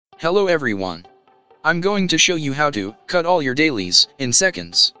Hello everyone. I'm going to show you how to cut all your dailies in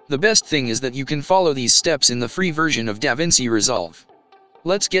seconds. The best thing is that you can follow these steps in the free version of DaVinci Resolve.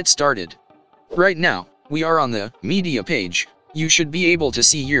 Let's get started. Right now, we are on the media page. You should be able to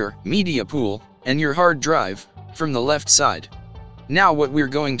see your media pool and your hard drive from the left side. Now what we're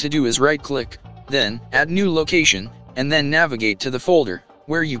going to do is right-click, then add new location, and then navigate to the folder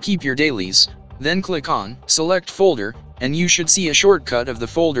where you keep your dailies. Then click on select folder, and you should see a shortcut of the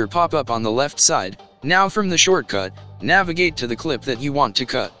folder pop up on the left side. Now from the shortcut, navigate to the clip that you want to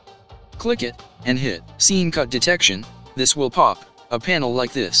cut. Click it, and hit Scene Cut Detection. This will pop a panel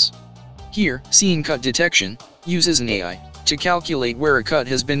like this. Here, Scene Cut Detection uses an AI to calculate where a cut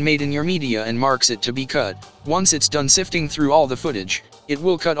has been made in your media and marks it to be cut. Once it's done sifting through all the footage, it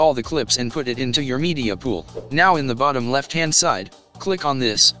will cut all the clips and put it into your media pool. Now in the bottom left hand side, click on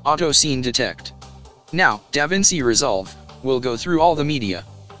this Auto Scene Detect. Now, DaVinci Resolve will go through all the media.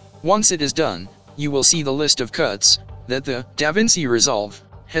 Once it is done, you will see the list of cuts that the DaVinci Resolve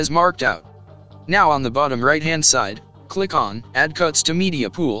has marked out. Now on the bottom right hand side, click on Add Cuts to Media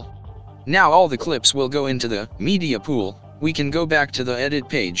Pool. Now all the clips will go into the media pool. We can go back to the edit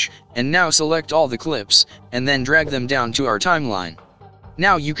page, and now select all the clips, and then drag them down to our timeline.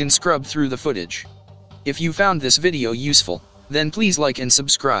 Now you can scrub through the footage. If you found this video useful, then please like and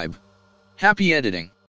subscribe. Happy editing!